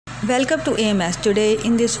Welcome to AMS. Today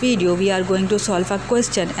in this video we are going to solve a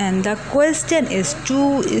question, and the question is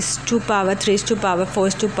 2 is to power 3 is to power 4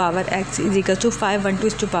 is to power x is equal to 512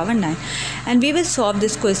 is to power 9, and we will solve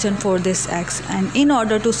this question for this x. And in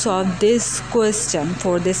order to solve this question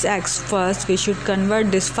for this x, first we should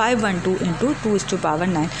convert this 512 into 2 is to power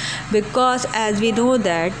 9, because as we know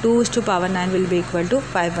that 2 is to power 9 will be equal to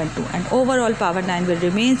 512 and overall power 9 will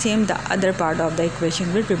remain same, the other part of the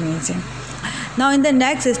equation will remain same. Now in the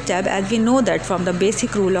next step, as we know that from the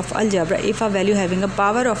basic rule of algebra, if a value having a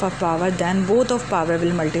power of a power, then both of power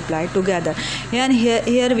will multiply together. And here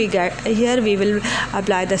we will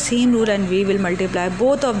apply the same rule and we will multiply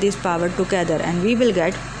both of these power together, and we will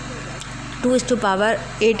get 2 is to power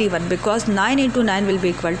 81, because 9 into 9 will be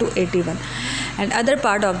equal to 81, and other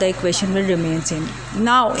part of the equation will remain same.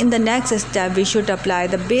 Now in the next step we should apply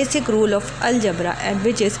the basic rule of algebra, and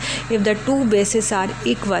which is if the two bases are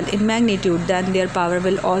equal in magnitude, then their power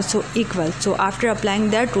will also equal. So after applying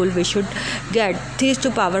that rule, we should get 3 is to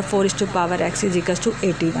power 4 is to power x is equal to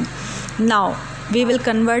 81. Now we will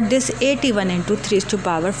convert this 81 into 3 is to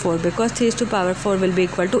power 4, because 3 is to power 4 will be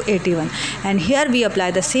equal to 81, and here we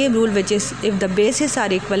apply the same rule, which is if the bases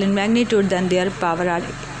are equal in magnitude, then their power are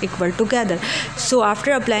equal together. So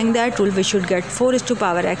after applying that rule, we should get 4 is to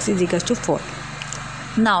power x is equal to 4.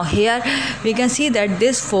 Now here we can see that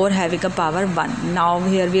this 4 having a power 1. Now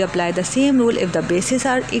here we apply the same rule, if the bases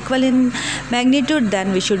are equal in magnitude,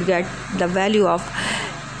 then we should get the value of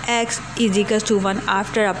x is equal to 1.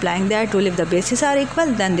 After applying that rule, if the bases are equal,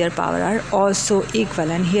 then their power are also equal,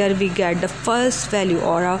 and here we get the first value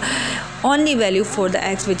or only value for the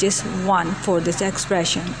x, which is 1 for this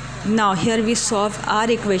expression. Now here we solve our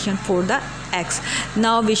equation for the x.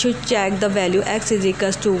 Now we should check the value x is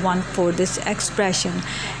equal to 1 for this expression,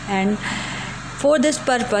 and for this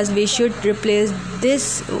purpose we should replace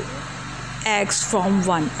this x from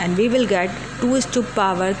 1, and we will get 2 is to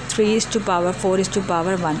power 3 is to power 4 is to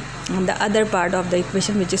power 1, and the other part of the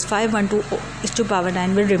equation, which is 512 is to power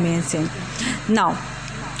 9, will remain same. Now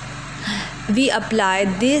we apply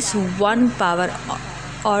this one power,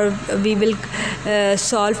 or we will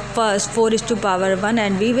solve first 4 is to power 1,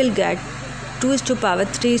 and we will get 2 is to power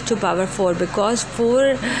 3 is to power 4, because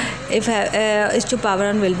 4 if is to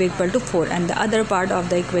power 1 will be equal to 4, and the other part of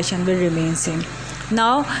the equation will remain same.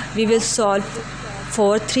 Now we will solve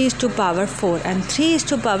for 3 is to power 4, and 3 is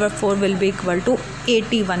to power 4 will be equal to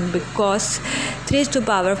 81, because 3 is to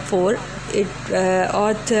power 4 3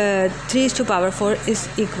 is to power 4 is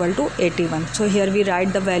equal to 81. So here we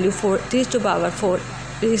write the value for 3 is to power 4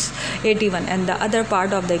 is 81, and the other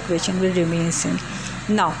part of the equation will remain same.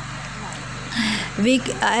 Now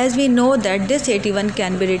as we know that this 81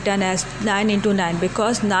 can be written as 9 into 9,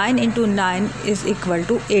 because 9 into 9 is equal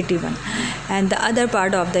to 81, and the other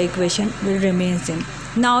part of the equation will remain same.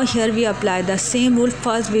 Now here we apply the same rule.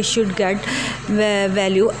 First we should get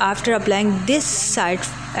value after applying this side,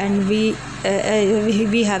 and we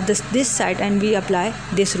have this side, and we apply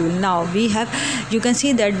this rule. Now you can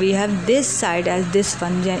see that we have this side as this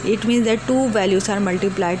one. It means that two values are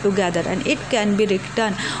multiplied together, and it can be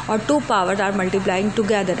written, or two powers are multiplying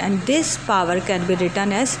together, and this power can be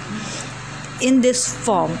written as in this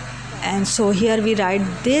form. And so here we write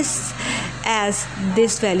this as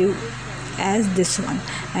this value as this one,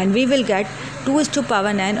 and we will get 2 is to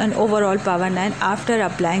power 9 and overall power 9 after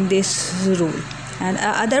applying this rule, and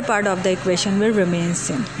other part of the equation will remain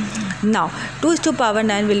same. Now 2 is to power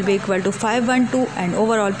 9 will be equal to 512, and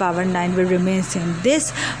overall power 9 will remain same.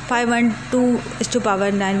 This 512 is to power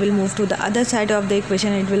 9 will move to the other side of the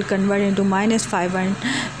equation. It will convert into minus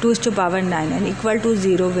 512 is to power 9, and equal to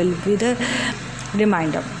 0 will be the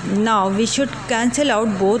remainder. Now we should cancel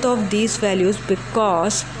out both of these values,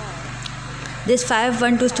 because this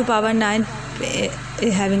 512 is to power 9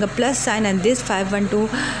 is having a plus sign, and this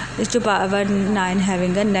 512 is to power 9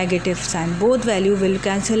 having a negative sign. Both value will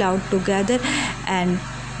cancel out together, and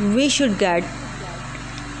we should get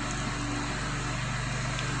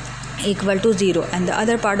equal to 0, and the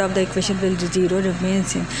other part of the equation will 0 remain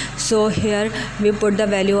same. So here we put the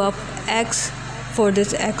value of x for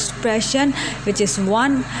this expression, which is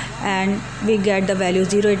 1, and we get the value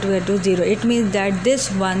 0 equal to 0. It means that this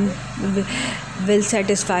one will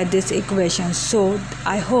satisfy this equation. So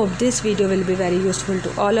I hope this video will be very useful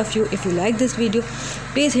to all of you. If you like this video,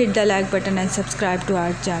 please hit the like button and subscribe to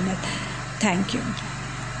our channel. Thank you.